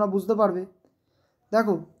নিই তোমরা বুঝতে পারবে।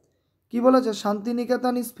 দেখো কি বলেছে,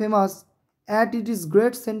 Santiniketan is famous at it is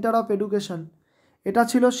great centre of education. এটা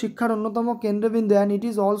ছিল শিক্ষার অন্যতম কেন্দ্রবিন্দু, and it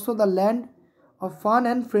is also the land of fun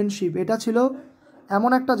and friendship. এটা ছিল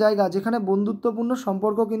এমন একটা জায়গা যেখানে বন্ধুত্বপূর্ণ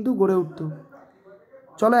সম্পর্ক কিন্তু গড়ে উঠত।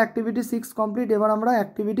 চলো অ্যাক্টিভিটি 6 কমপ্লিট, এবার আমরা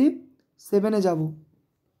অ্যাক্টিভিটি 7-এ যাব।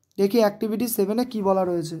 দেখি অ্যাক্টিভিটি 7-এ কী বলা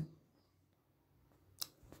রয়েছে।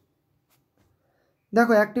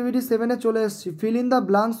 দেখো অ্যাক্টিভিটি 7-এ চলে এসেছি। Fill in the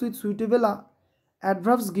blanks with suitable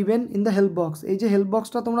adverbs given in the help box. এই যে হেল্প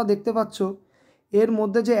বক্সটা তোমরা দেখতে পাচ্ছ, এর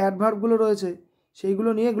মধ্যে যে অ্যাডভার্বগুলো রয়েছে সেইগুলো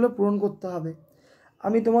নিয়ে এগুলো পূরণ করতে হবে।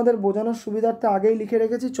 আমি তোমাদের বোঝানোর সুবিধার্থে আগেই লিখে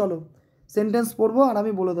রেখেছি, চলো সেন্টেন্স পড়বো আর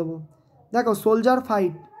আমি বলে দেবো। দেখো, সোলজার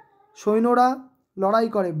ফাইট, সৈন্যরা লড়াই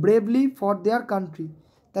করে, ব্রেভলি ফর দেয়ার কান্ট্রি।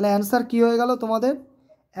 তাহলে অ্যান্সার কী হয়ে গেল তোমাদের?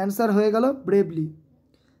 অ্যান্সার হয়ে গেল ব্রেভলি।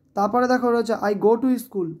 তারপরে দেখো রয়েছে আই গো টু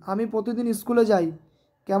স্কুল, আমি প্রতিদিন স্কুলে যাই,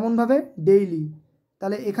 কেমনভাবে? ডেইলি।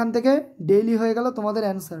 তাহলে এখান থেকে ডেইলি হয়ে গেল তোমাদের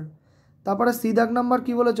অ্যান্সার। তারপরে সি দাগ নাম্বার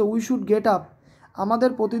কী বলেছে, উই শুড গেট আপ, আমাদের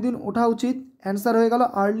প্রতিদিন ওঠা উচিত, অ্যান্সার হয়ে গেল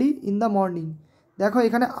আর্লি ইন দ্য মর্নিং। দেখো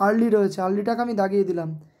এখানে আর্লি রয়েছে, আর্লিটাকে আমি দাগিয়ে দিলাম।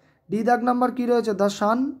 ডি দাগ নাম্বার কী রয়েছে, দ্য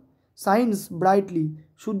সান সাইন্স ব্রাইটলি,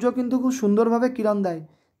 সূর্য কিন্তু খুব সুন্দরভাবে কিরণ দেয়,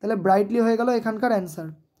 তাহলে ব্রাইটলি হয়ে গেল এখানকার অ্যান্সার।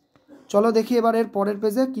 চলো দেখি এবার এর পরের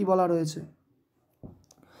পেজে কী বলা রয়েছে।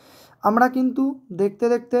 আমরা কিন্তু দেখতে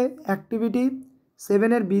দেখতে অ্যাক্টিভিটি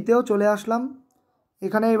 7-এর বিতেও চলে আসলাম।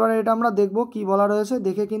 এখানে এবারে এটা আমরা দেখব কি বলা রয়েছে,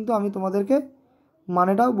 দেখে কিন্তু আমি তোমাদেরকে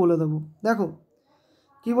মানেটাও বলে দেবো। দেখো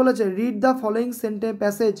কি বলেছে, রিড দ্য ফলোয়িং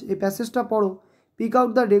প্যাসেজ, এই প্যাসেজটা পড়ো, pick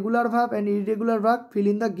out the regular verb and irregular verb, fill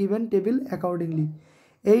in the given table accordingly.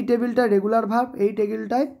 এই টেবিলটায় রেগুলার ভার্ব, এই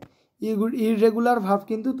টেবিলটায় ইররেগুলার ভার্ব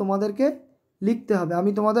কিন্তু তোমাদেরকে লিখতে হবে।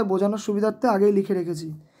 আমি তোমাদের বোঝানোর সুবিধার্থে আগেই লিখে রেখেছি।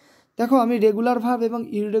 দেখো আমি রেগুলার ভার্ব এবং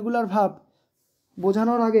ইররেগুলার ভার্ব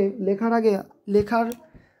বোঝানোর আগে, লেখার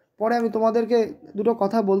পরে আমি তোমাদেরকে দুটো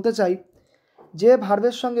কথা বলতে চাই। যে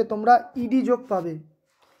ভার্বের সঙ্গে তোমরা ইডি যোগ পাবে,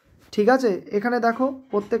 ঠিক আছে, এখানে দেখো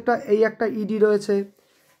প্রত্যেকটা এই একটা ইডি রয়েছে,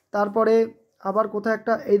 তারপরে আবার কোথায়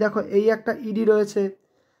একটা, এই দেখো এই একটা ইডি রয়েছে,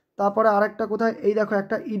 তারপরে আরেকটা কোথায়, এই দেখো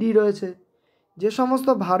একটা ইডি রয়েছে। যে সমস্ত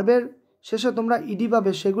ভার্বের শেষে তোমরা ইডি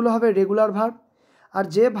পাবে সেগুলো হবে রেগুলার ভার্ব। আর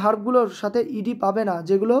যে ভার্বগুলোর সাথে ইডি পাবে না,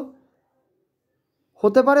 যেগুলো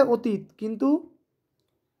হতে পারে অতীত কিন্তু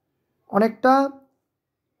অনেকটা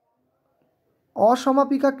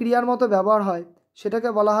অসমাপিকা ক্রিয়ার মতো ব্যবহার হয়, সেটাকে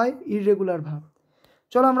বলা হয় ইররেগুলার ভার্ব।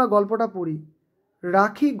 চলো আমরা গল্পটা পড়ি।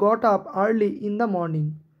 রাখি got up early in the morning,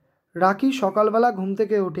 রাখি সকালবেলা ঘুম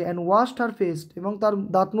থেকে ওঠে, অ্যান্ড ওয়াশড হার ফেস, এবং তার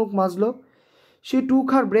দাঁত মুখ মাজলো। She took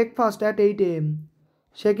her breakfast at 8 AM,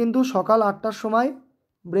 সে কিন্তু সকাল 8টার সময়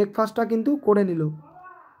ব্রেকফাস্টটা কিন্তু করে নিল।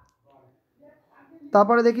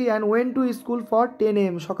 তারপরে দেখি and went to school for 10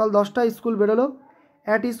 AM, সকাল 10টায় স্কুল বেরোলো।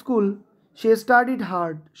 At school say studied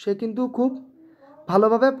hard, সে কিন্তু খুব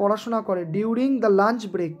ভালোভাবে পড়াশোনা করে। ডিউরিং দ্য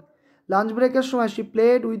লাঞ্চ ব্রেকের সময় she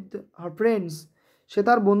played with her friends, সে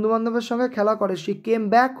তার বন্ধুবান্ধবের সঙ্গে খেলা করে। She came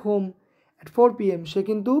back home at 4 PM, সে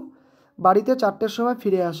কিন্তু বাড়িতে 4টের সময়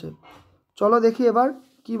ফিরে আসে। চলো দেখি এবার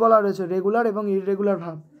কি বলা রয়েছে রেগুলার এবং ইররেগুলার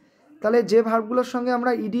ভার্ব। তাহলে যে ভার্বগুলোর সঙ্গে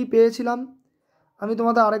আমরা ইডি পেয়েছিলাম, আমি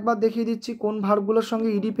তোমাদের আরেকবার দেখিয়ে দিচ্ছি কোন ভার্বগুলোর সঙ্গে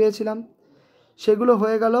ইডি পেয়েছিলাম। সেগুলো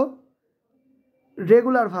হয়ে গেল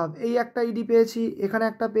রেগুলার ভার্ব, এই একটা ইডি পেয়েছি, এখানে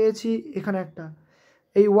একটা পেয়েছি, এখানে একটা।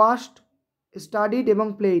 এই ওয়াশড, স্টাডিড এবং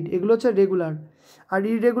প্লেড, এগুলো হচ্ছে রেগুলার। আর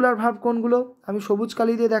ইররেগুলার ভার্ব কোনগুলো, আমি সবুজ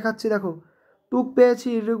কালি দিয়ে দেখাচ্ছি। দেখো টুক পেয়েছি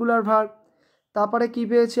ইররেগুলার ভার্ব, তারপরে কি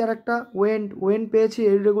পেয়েছি আর একটা ওয়েন্ট পেয়েছি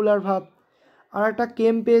ইররেগুলার ভার্ব, আর একটা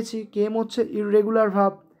কেম পেয়েছি, কেম হচ্ছে ইররেগুলার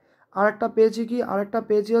ভার্ব। আর একটা পেয়েছি কি, আরেকটা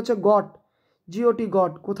পেয়েছি হচ্ছে গট, জিওটি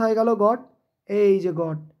গট, কোথায় গেল গট, এই যে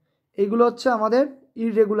গট। এইগুলো হচ্ছে আমাদের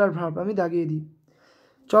ইররেগুলার ভার্ব, আমি দাগিয়ে দিই।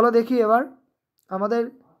 চলো দেখি এবার আমাদের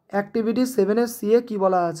অ্যাক্টিভিটি 7-এর সিএ কী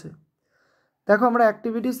বলা আছে। দেখো আমরা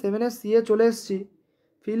অ্যাক্টিভিটি 7-এর সিএ চলে এসেছি।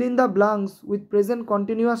 Fill in the blanks with present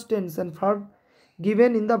continuous tense and verb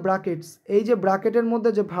given in the brackets, এই যে ব্র্যাকেটের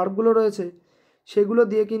মধ্যে যে ভার্বগুলো রয়েছে সেগুলো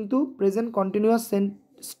দিয়ে কিন্তু প্রেজেন্ট কন্টিনিউয়াস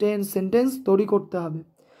সেন্টেন্স তৈরি করতে হবে।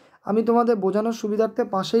 আমি তোমাদের বোঝানোর সুবিধার্থে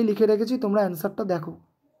পাশেই লিখে রেখেছি, তোমরা অ্যান্সারটা দেখো।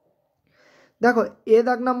 দেখো এ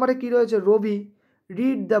দাগ নাম্বারে কী রয়েছে, রবি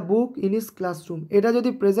read the book in his classroom, এটা যদি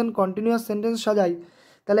প্রেজেন্ট কন্টিনিউয়াস সেন্টেন্স সাজাই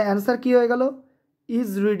তাহলে অ্যান্সার কী হয়ে গেল, ইজ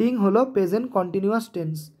রিডিং হলো প্রেজেন্ট কন্টিনিউয়াস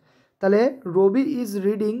টেন্স। তাহলে রবি is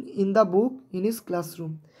reading in the book in his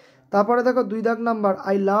classroom. তারপরে দেখো 2 দাগ number,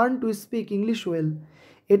 I learn to speak English well,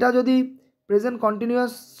 এটা যদি প্রেজেন্ট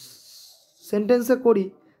কন্টিনিউয়াস সেন্টেন্সে করি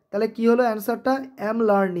তাহলে কি হলো অ্যান্সারটা অ্যাম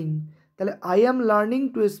লার্নিং, তাহলে I am learning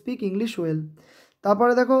to speak English well.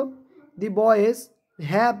 তারপরে দেখো the boys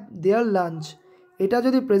have their lunch, এটা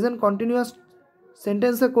যদি প্রেজেন্ট কন্টিনিউয়াস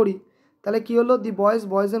সেন্টেন্সে করি তাহলে কি হলো দি বয়েজ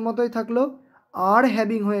বয়েজের মতোই থাকলো, আর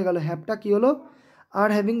হ্যাভিং হয়ে গেল, হ্যাভটা কি হলো আর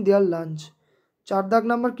হ্যাভিং দেয়ার লাঞ্চ। 4 দাগ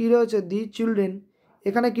নাম্বার কী রয়েছে দি চিলড্রেন,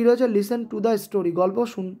 এখানে কী রয়েছে লিসেন টু দ্য স্টোরি, গল্প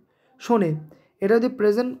শোনে। এটা যদি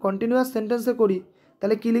প্রেজেন্ট কন্টিনিউয়াস সেন্টেন্সে করি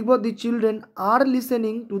তাহলে কী লিখবো the children are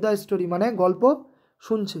listening to the story, মানে গল্প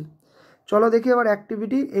শুনছে। চলো দেখি এবার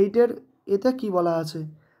অ্যাক্টিভিটি 8-এর এতে কি বলা আছে।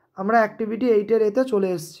 আমরা অ্যাক্টিভিটি 8-এর এতে চলে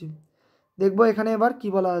এসেছি, দেখবো এখানে এবার কি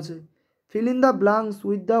বলা আছে। Fill in the blanks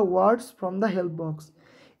with the words from the help box,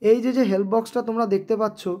 এই যে হেল্প বক্সটা তোমরা দেখতে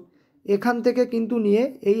পাচ্ছ এখান থেকে কিন্তু নিয়ে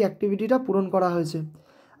এই অ্যাক্টিভিটিটা পূরণ করা হয়েছে।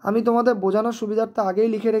 আমি তোমাদের বোঝানোর সুবিধার্থে আগেই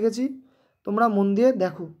লিখে রেখেছি, তোমরা মন দিয়ে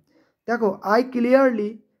দেখো। দেখো আই ক্লিয়ারলি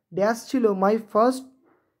ড্যাশ ছিল my first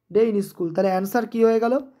day in school, তাহলে অ্যান্সার কী হয়ে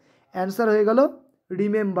গেল, অ্যান্সার হয়ে গেল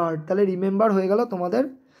রিমেম্বার্ড, তাহলে রিমেম্বার হয়ে গেল তোমাদের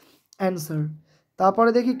অ্যান্সার। তারপরে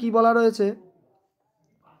দেখি কি বলা রয়েছে,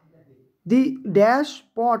 the dash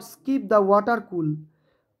pots keep the water কুল,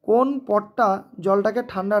 কোন পটটা জলটাকে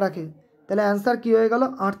ঠান্ডা রাখে, তাহলে অ্যান্সার কী হয়ে গেল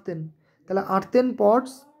আর্থেন, তাহলে আর্থেন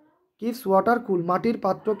পটস কিপস ওয়াটার কুল, মাটির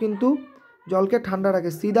পাত্র কিন্তু জলকে ঠান্ডা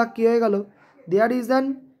রাখে। সিদা কী হয়ে গেল there is an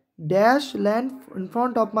dash land in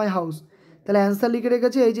front of my house, তাহলে অ্যান্সার লিখে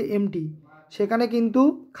রেখেছে এই যে এমটি, সেখানে কিন্তু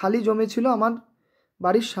খালি জমে ছিল আমার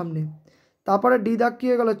বাড়ির সামনে। তারপরে ডি দাগ কী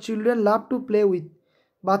হয়ে গেল children love to play with,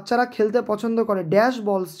 বাচ্চারা খেলতে পছন্দ করে ড্যাশ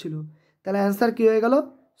বলস ছিল, তাহলে অ্যান্সার কী হয়ে গেল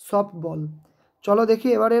সফট বল। চলো দেখি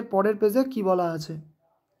এবার এর পরের পেজে কি বলা আছে।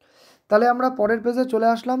 তাহলে আমরা পরের পেজে চলে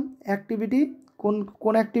আসলাম, অ্যাক্টিভিটি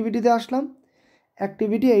কোন অ্যাক্টিভিটিতে আসলাম,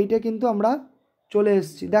 অ্যাক্টিভিটি 8-এ কিন্তু আমরা চলে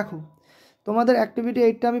এসেছি। দেখো তোমাদের অ্যাক্টিভিটি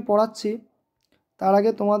 8টা আমি পড়াচ্ছি, তার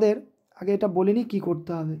আগে তোমাদের আগে এটা বলিনি কি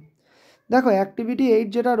করতে হবে। দেখো অ্যাক্টিভিটি 8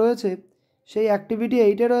 যেটা রয়েছে সেই অ্যাক্টিভিটি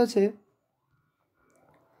 8-এ রয়েছে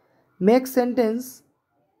make sentence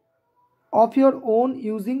of your own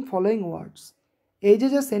using following words, এই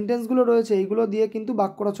যে সেন্টেন্সগুলো রয়েছে এইগুলো দিয়ে কিন্তু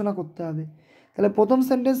বাক্য রচনা করতে হবে। তাহলে প্রথম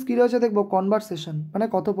সেন্টেন্স কী রয়েছে দেখবো কনভারসেশন, মানে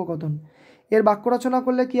কথোপকথন, এর বাক্য রচনা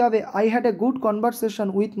করলে কী হবে I had a good conversation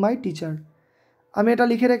with my teacher, আমি এটা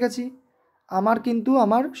লিখে রেখেছি, আমার কিন্তু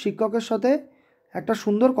আমার শিক্ষকের সাথে একটা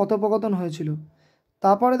সুন্দর কথোপকথন হয়েছিল।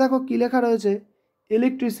 তারপরে দেখো কী লেখা রয়েছে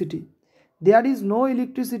electricity, there is no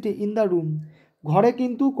electricity in the room, ঘরে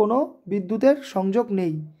কিন্তু কোনো বিদ্যুতের সংযোগ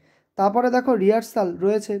নেই। তারপরে দেখো রিহার্সাল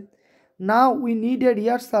রয়েছে, now we need a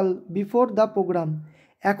rehearsal before the programme,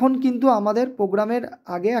 এখন কিন্তু আমাদের প্রোগ্রামের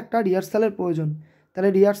আগে একটা রিহার্সালের প্রয়োজন, তাহলে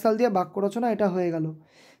রিহার্সাল দিয়ে বাক্য রচনা এটা হয়ে গেল।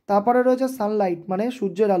 তারপরে রয়েছে সানলাইট, মানে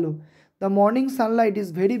সূর্যের আলো, the morning Sunlight is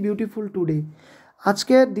very beautiful today,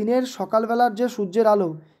 আজকের দিনের সকালবেলার যে সূর্যের আলো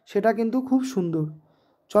সেটা কিন্তু খুব সুন্দর।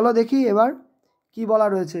 চলো দেখি এবার কি বলা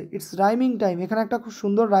রয়েছে, ইটস রাইমিং টাইম, এখানে একটা খুব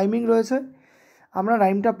সুন্দর রাইমিং রয়েছে, আমরা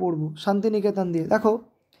রাইমটা পড়ব শান্তিনিকেতন দিয়ে। দেখো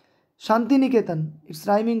Santiniketan it's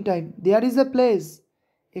rhyming time, there is a place,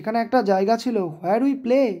 এখানে একটা জায়গা ছিল, হোয়ার উই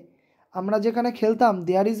প্লে, আমরা যেখানে খেলতাম,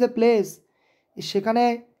 দেয়ার ইজ এ প্লেস, সেখানে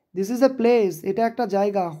দিস ইজ এ প্লেস, এটা একটা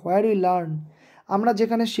জায়গা, হোয়ার উই লার্ন, আমরা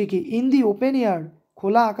যেখানে শিখি, ইন দি ওপেন এয়ার,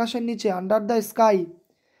 খোলা আকাশের নিচে, আন্ডার দ্য স্কাই,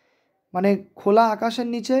 মানে খোলা আকাশের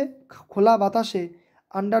নিচে, খোলা বাতাসে,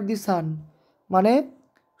 আন্ডার দি সান, মানে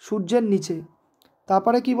সূর্যের নিচে।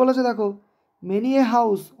 তারপরে কি বলেছে দেখো মেনি এ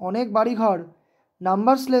হাউস, অনেক বাড়িঘর,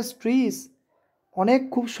 নাম্বারসলেস ট্রিজ, অনেক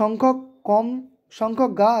খুব কম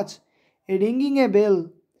সংখ্যক গাছ, এ রিঙ্গিং এ বেল,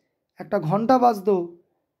 একটা ঘন্টা বাজত,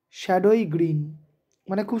 শ্যাডোই গ্রিন,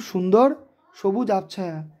 মানে খুব সুন্দর সবুজ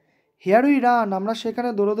আবছায়া, হেয়ার উই রান, আমরা সেখানে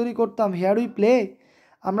দৌড়দৌড়ি করতাম, হেয়ার উই প্লে,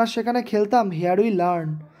 আমরা সেখানে খেলতাম, হেয়ার উই লার্ন,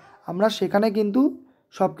 আমরা সেখানে কিন্তু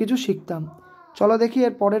সব কিছু শিখতাম। চলো দেখি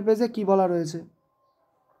এর পরের পেজে কি বলা রয়েছে।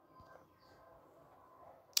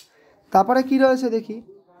 তারপরে কি রয়েছে দেখি,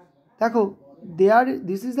 দেখো দেয়ার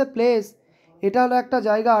দিস ইজ এ প্লেস, এটা হলো একটা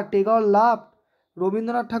জায়গা, টেগর লাভ,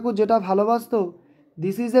 রবীন্দ্রনাথ ঠাকুর যেটা ভালোবাসতো,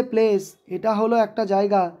 দিস ইজ এ প্লেস, এটা হলো একটা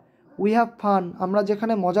জায়গা, উই হ্যাভ ফান, আমরা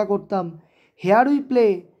যেখানে মজা করতাম, হেয়ার উই প্লে,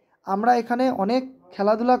 আমরা এখানে অনেক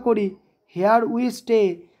খেলাধুলা করি, হেয়ার উই স্টে,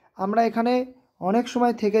 আমরা এখানে অনেক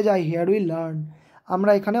সময় থেকে যাই, হেয়ার উই লার্ন,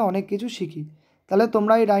 আমরা এখানে অনেক কিছু শিখি। তাহলে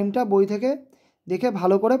তোমরা এই রাইমটা বই থেকে দেখে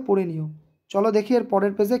ভালো করে পড়ে নিও। চলো দেখি এর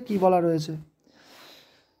পরের পেজে কি বলা রয়েছে।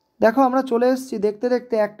 দেখো আমরা চলে এসেছি দেখতে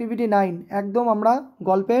দেখতে অ্যাক্টিভিটি 9, একদম আমরা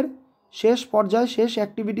গল্পের শেষ পর্যায়ে শেষ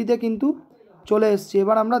অ্যাক্টিভিটিতে কিন্তু চলে এসেছি।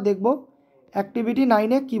 এবার আমরা দেখব অ্যাক্টিভিটি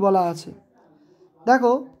 9-এ কী বলা আছে।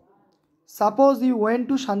 দেখো suppose you went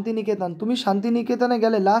to Santiniketan, তুমি শান্তিনিকেতনে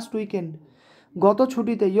গেলে লাস্ট উইকেন্ড, গত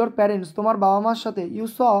ছুটিতে, ইয়োর প্যারেন্টস, তোমার বাবা মার সাথে, ইউ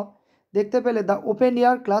স, দেখতে পেলে, the open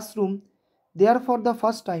air classroom, there for the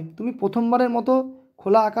first time, তুমি প্রথমবারের মতো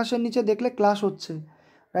খোলা আকাশের নিচে দেখলে ক্লাস হচ্ছে।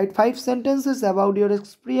 Right 5 sentences about your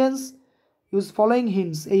experience, use following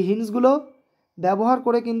hints. এই হিন্টসগুলো ব্যবহার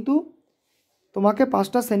করে কিন্তু তোমাকে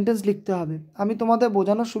 5টা সেন্টেন্স লিখতে হবে। আমি তোমাদের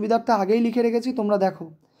বোঝানোর সুবিধার্থে আগেই লিখে রেখেছি, তোমরা দেখো।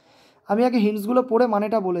 আমি আগে হিন্টসগুলো পড়ে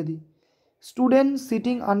মানেটা বলে দিই। Student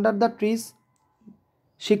sitting under the trees,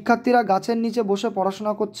 শিক্ষার্থীরা গাছের নিচে বসে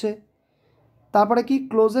পড়াশোনা করছে। তারপরে কি,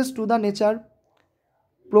 ক্লোজেস্ট টু দ্য নেচার,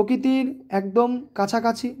 প্রকৃতির একদম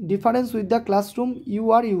কাছাকাছি। Difference with the classroom you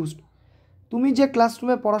are used, তুমি যে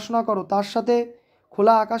ক্লাসরুমে পড়াশোনা করো তার সাথে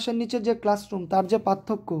খোলা আকাশের নিচে যে ক্লাসরুম তার যে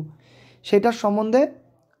পার্থক্য সেটার সম্বন্ধে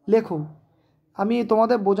লেখো। আমি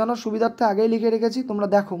তোমাদের বোঝানোর সুবিধার্থে আগেই লিখে রেখেছি, তোমরা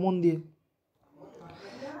দেখো মন দিয়ে।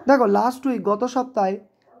 দেখো, লাস্ট উইক, গত সপ্তাহে,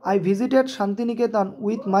 I visited Santiniketan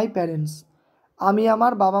with my parents, আমি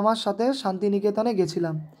আমার বাবা মার সাথে শান্তিনিকেতনে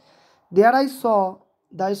গেছিলাম। There I saw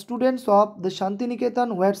the students of the Santiniketan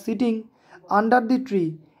were sitting under the tree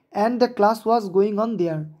and the class was going on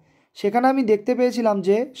their, সেখানে আমি দেখতে পেয়েছিলাম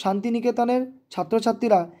যে শান্তিনিকেতনের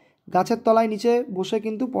ছাত্রছাত্রীরা গাছের তলায় নিচে বসে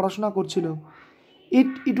কিন্তু পড়াশোনা করছিল।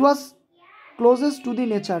 ইট ওয়াজ ক্লোজেস্ট টু দি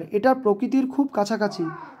নেচার, এটা প্রকৃতির খুব কাছাকাছি।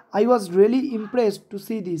 I was really impressed two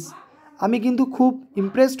C this, আমি কিন্তু খুব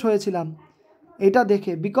ইমপ্রেসড হয়েছিলাম এটা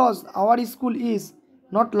দেখে। Because our school is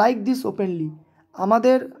not like this openly,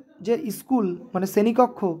 আমাদের যে স্কুল মানে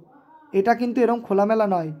শ্রেণীকক্ষ এটা কিন্তু এরকম খোলামেলা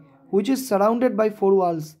নয়। Which is surrounded by 4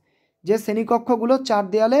 Waals, যে শ্রেণীকক্ষগুলো 4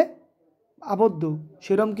 দেয়ালে আবদ্ধ,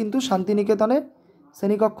 সেরকম কিন্তু শান্তিনিকেতনের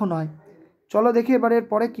শ্রেণীকক্ষ নয়। চলো দেখি এবার এর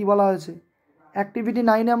পরে কী বলা হয়েছে। অ্যাক্টিভিটি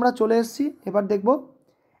 9-এ আমরা চলে এসেছি, এবার দেখব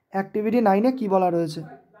অ্যাক্টিভিটি 9-এ কী বলা রয়েছে।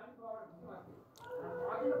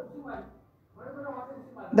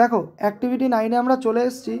 দেখো, অ্যাক্টিভিটি 9-এ আমরা চলে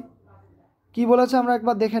এসেছি, কী বলেছে আমরা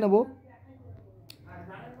একবার দেখে নেব।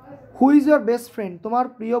 Who is your best friend, তোমার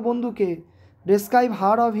প্রিয় বন্ধুকে। Describe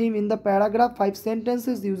her of him in the paragraph 5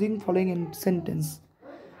 sentences using following sentence.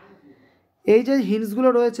 এই যে হিন্টসগুলো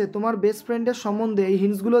রয়েছে তোমার বেস্ট ফ্রেন্ডের সম্বন্ধে, এই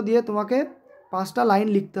হিন্টসগুলো দিয়ে তোমাকে 5টা লাইন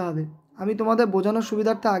লিখতে হবে। আমি তোমাদের বোঝানোর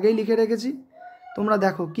সুবিধার্থে আগেই লিখে রেখেছি, তোমরা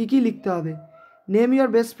দেখো কি কি লিখতে হবে। নেম ইউর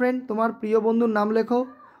বেস্ট ফ্রেন্ড, তোমার প্রিয় বন্ধুর নাম লেখো।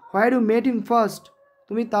 Where you met him first,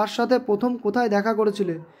 তুমি তার সাথে প্রথম কোথায় দেখা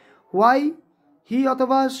করেছিলে। হোয়াই হি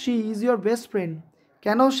অথবা she is your best friend,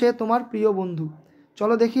 কেন সে তোমার প্রিয় বন্ধু।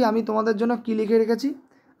 চলো দেখি আমি তোমাদের জন্য কি লিখে রেখেছি,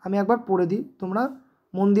 আমি একবার পড়ে দিই, তোমরা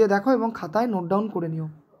মন দিয়ে দেখো এবং খাতায় নোট ডাউন করে নিও।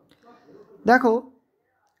 দেখো,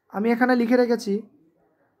 আমি এখানে লিখে রেখেছি,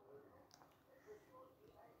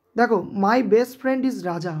 দেখো, মাই বেস্ট ফ্রেন্ড ইজ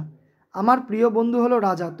রাজা, আমার প্রিয় বন্ধু হলো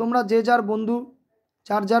রাজা। তোমরা যে যার বন্ধু,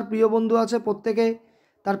 যার প্রিয় বন্ধু আছে প্রত্যেকে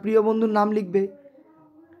তার প্রিয় বন্ধুর নাম লিখবে,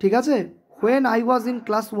 ঠিক আছে। When I was in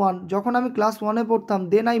class 1, যখন আমি ক্লাস 1-এ পড়তাম,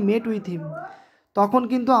 then I met with him, তখন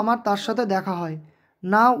কিন্তু আমার তার সাথে দেখা হয়।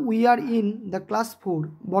 Now we are in the class 4,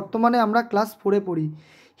 বর্তমানে আমরা ক্লাস 4-এ পড়ি।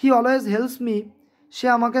 হি অলওয়েজ হেল্পস মি, সে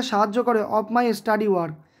আমাকে সাহায্য করে। অফ মাই স্টাডি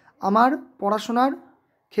ওয়ার্ক, আমার পড়াশোনার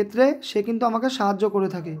ক্ষেত্রে সে কিন্তু আমাকে সাহায্য করে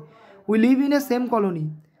থাকে। We live in a same colony,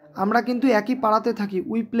 আমরা কিন্তু একই পাড়াতে থাকি।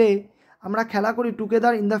 উই প্লে, আমরা খেলা করি।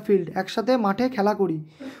 টুগেদার ইন দ্য ফিল্ড, একসাথে মাঠে খেলা করি।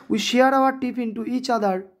 We share our tiffin two each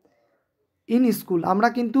other in school, আমরা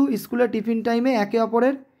কিন্তু স্কুলে টিফিন টাইমে একে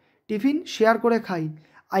অপরের টিফিন শেয়ার করে খাই।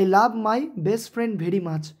 I love my best friend very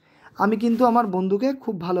much, আমি কিন্তু আমার বন্ধুকে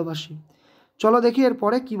খুব ভালোবাসি। চলো দেখি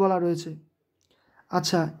এরপরে কি বলা রয়েছে।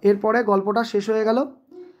 আচ্ছা, এরপরে গল্পটা শেষ হয়ে গেল।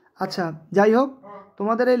 আচ্ছা, যাই হোক,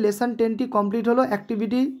 তোমাদের এই লেসন 10টি কমপ্লিট হলো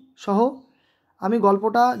অ্যাক্টিভিটি সহ। আমি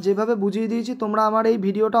গল্পটা যেভাবে বুঝিয়ে দিয়েছি তোমরা আমার এই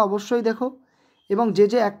ভিডিওটা অবশ্যই দেখো, এবং যে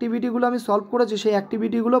যে অ্যাক্টিভিটিগুলো আমি সলভ করেছি সেই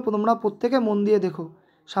অ্যাক্টিভিটিগুলো তোমরা প্রত্যেকে মন দিয়ে দেখো।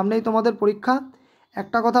 সামনেই তোমাদের পরীক্ষা।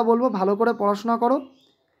 একটা কথা বলবো, ভালো করে পড়াশোনা করো।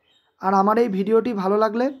 আর আমার এই ভিডিওটি ভালো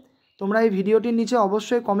লাগলে তোমরা এই ভিডিওটির নিচে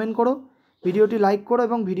অবশ্যই কমেন্ট করো, ভিডিওটি লাইক করো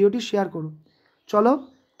এবং ভিডিওটি শেয়ার করো। চলো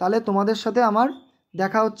তাহলে তোমাদের সাথে আমার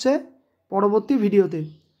দেখা হচ্ছে পরবর্তী ভিডিওতে।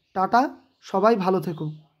 টাটা, সবাই ভালো থেকো।